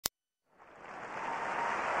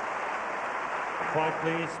Quiet,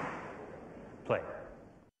 please. Play.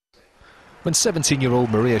 When 17-year-old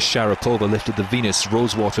Maria Sharapova lifted the Venus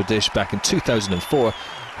Rosewater dish back in 2004,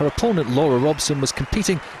 her opponent Laura Robson was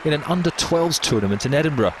competing in an under-12s tournament in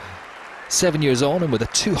Edinburgh. 7 years on, and with a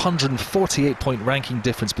 248-point ranking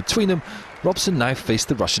difference between them, Robson now faced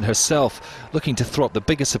the Russian herself, looking to throw up the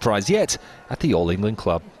biggest surprise yet at the All-England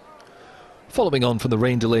club. Following on from the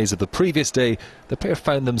rain delays of the previous day, the pair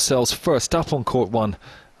found themselves first up on court one.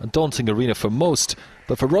 A daunting arena for most,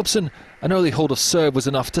 but for Robson, an early hold of serve was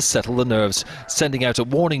enough to settle the nerves, sending out a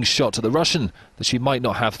warning shot to the Russian that she might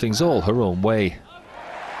not have things all her own way.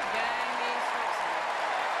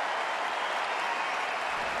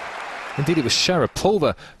 Indeed, it was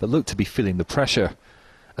Sharapova that looked to be feeling the pressure.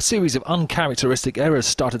 A series of uncharacteristic errors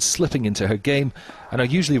started slipping into her game, and her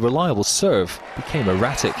usually reliable serve became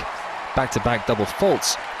erratic. Back-to-back double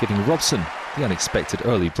faults, giving Robson the unexpected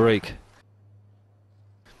early break.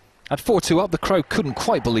 At 4-2 up, the crowd couldn't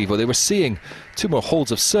quite believe what they were seeing. 2 more holds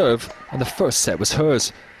of serve, and the first set was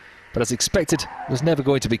hers. But as expected, it was never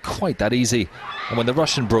going to be quite that easy. And when the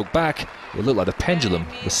Russian broke back, it looked like the pendulum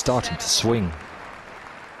was starting to swing.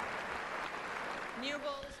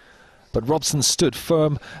 But Robson stood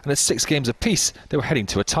firm, and at 6 games apiece, they were heading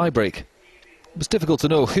to a tiebreak. It was difficult to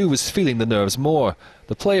know who was feeling the nerves more,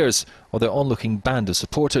 the players or their onlooking band of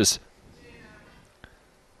supporters.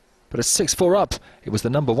 But at 6-4 up, it was the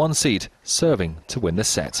number 1 seed serving to win the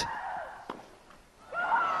set.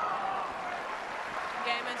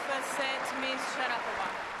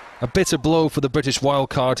 A bitter blow for the British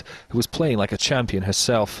wildcard, who was playing like a champion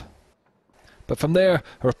herself. But from there,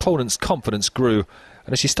 her opponent's confidence grew,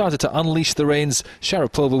 and as she started to unleash the reins,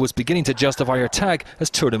 Sharapova was beginning to justify her tag as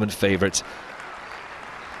tournament favourite.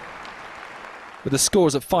 With the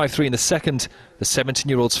scores at 5-3 in the second, the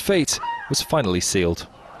 17-year-old's fate was finally sealed.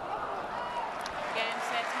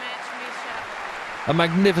 A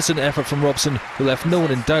magnificent effort from Robson, who left no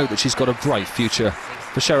one in doubt that she's got a bright future.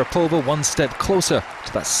 For Sharapova, 1 step closer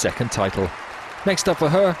to that second title. Next up for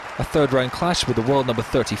her, a third-round clash with the world number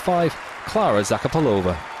 35, Klara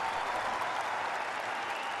Zakopalova.